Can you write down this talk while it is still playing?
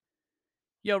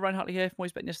Yo, Ryan Hartley here from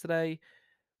Always Bet Yesterday.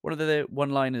 One of the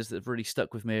one-liners that have really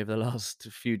stuck with me over the last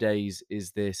few days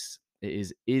is this.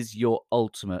 Is your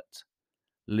ultimate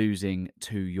losing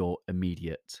to your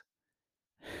immediate?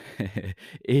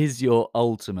 Is your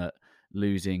ultimate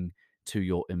losing to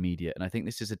your immediate? And I think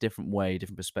this is a different way,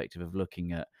 different perspective of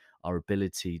looking at our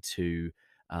ability to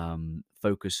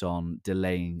focus on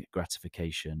delaying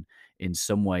gratification in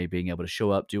some way, being able to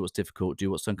show up, do what's difficult, do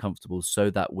what's uncomfortable,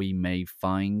 so that we may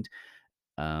find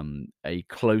a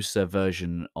closer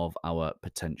version of our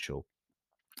potential.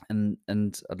 And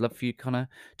I'd love for you kind of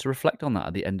to reflect on that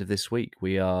at the end of this week.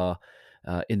 We are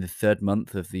in the third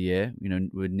month of the year. You know,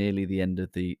 we're nearly the end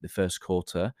of the first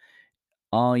quarter.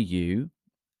 Are you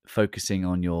focusing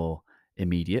on your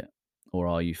immediate, or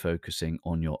are you focusing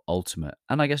on your ultimate?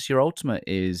 And I guess your ultimate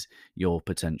is your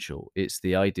potential. It's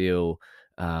the ideal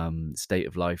state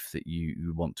of life that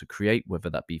you want to create, whether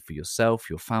that be for yourself,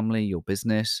 your family, your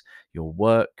business, your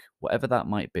work, whatever that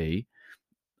might be.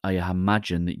 I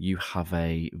imagine that you have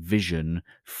a vision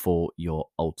for your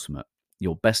ultimate,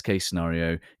 your best case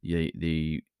scenario,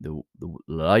 the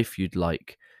life you'd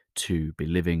like to be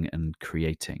living and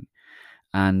creating.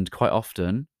 And quite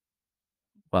often,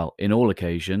 well, in all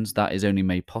occasions, that is only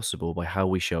made possible by how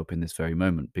we show up in this very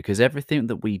moment. Because everything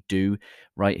that we do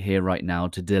right here, right now,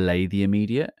 to delay the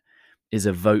immediate is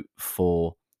a vote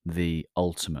for the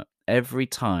ultimate. Every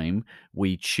time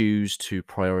we choose to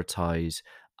prioritize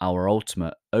our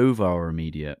ultimate over our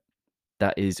immediate,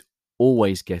 that is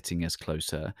always getting us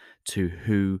closer to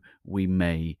who we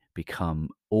may become,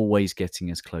 always getting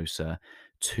us closer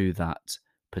to that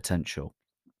potential.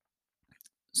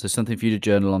 So, something for you to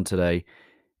journal on today: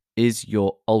 is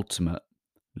your ultimate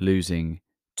losing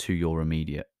to your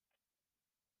immediate?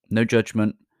 No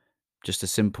judgment, just a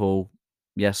simple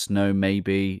yes, no,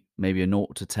 maybe a 0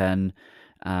 to 10.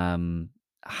 Um,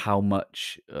 how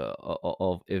much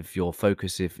of if your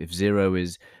focus, if 0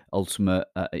 is ultimate,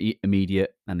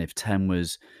 immediate, and if 10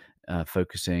 was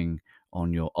focusing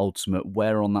on your ultimate,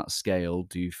 where on that scale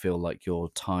do you feel like your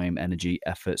time, energy,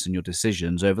 efforts, and your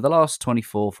decisions over the last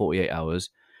 24, 48 hours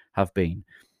have been?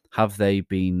 Have they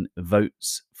been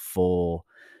votes for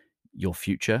your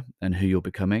future and who you're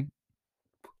becoming?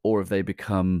 Or have they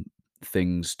become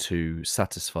things to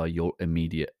satisfy your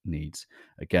immediate needs?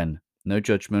 Again, no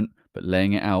judgment, but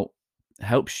laying it out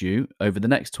helps you over the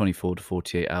next 24 to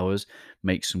 48 hours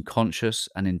make some conscious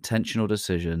and intentional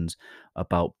decisions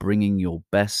about bringing your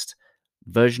best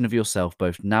version of yourself,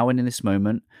 both now and in this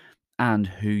moment, and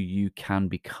who you can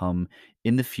become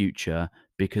in the future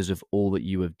because of all that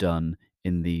you have done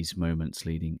in these moments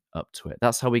leading up to it.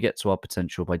 That's how we get to our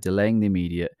potential, by delaying the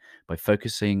immediate, by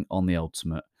focusing on the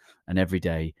ultimate, and every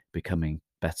day becoming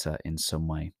better in some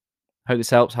way. Hope this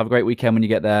helps. Have a great weekend when you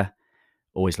get there.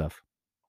 Always love.